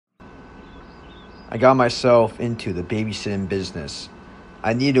I got myself into the babysitting business.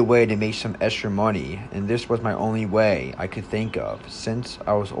 I needed a way to make some extra money, and this was my only way I could think of since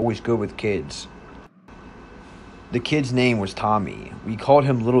I was always good with kids. The kid's name was Tommy. We called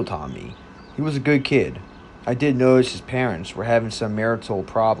him Little Tommy. He was a good kid. I did notice his parents were having some marital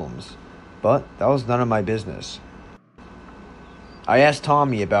problems, but that was none of my business. I asked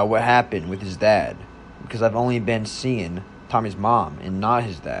Tommy about what happened with his dad, because I've only been seeing Tommy's mom and not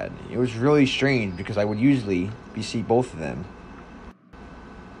his dad. It was really strange because I would usually see both of them.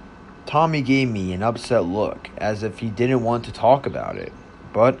 Tommy gave me an upset look, as if he didn't want to talk about it,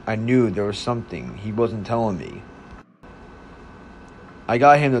 but I knew there was something he wasn't telling me. I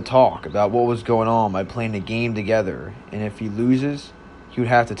got him to talk about what was going on by playing a game together, and if he loses, he would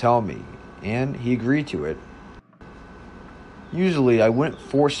have to tell me, and he agreed to it. Usually, I wouldn't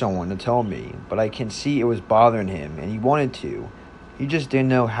force someone to tell me, but I can see it was bothering him, and he wanted to. He just didn't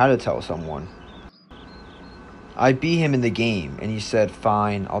know how to tell someone. I beat him in the game, and he said,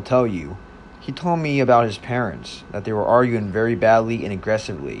 "Fine, I'll tell you." He told me about his parents, that they were arguing very badly and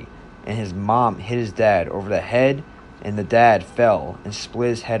aggressively, and his mom hit his dad over the head, and the dad fell and split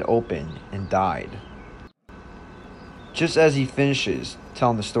his head open and died. Just as he finishes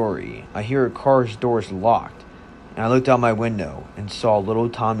telling the story, I hear a car's doors locked, and I looked out my window and saw little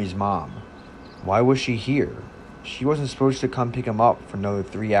Tommy's mom. Why was she here? She wasn't supposed to come pick him up for another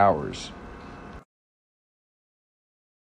 3 hours.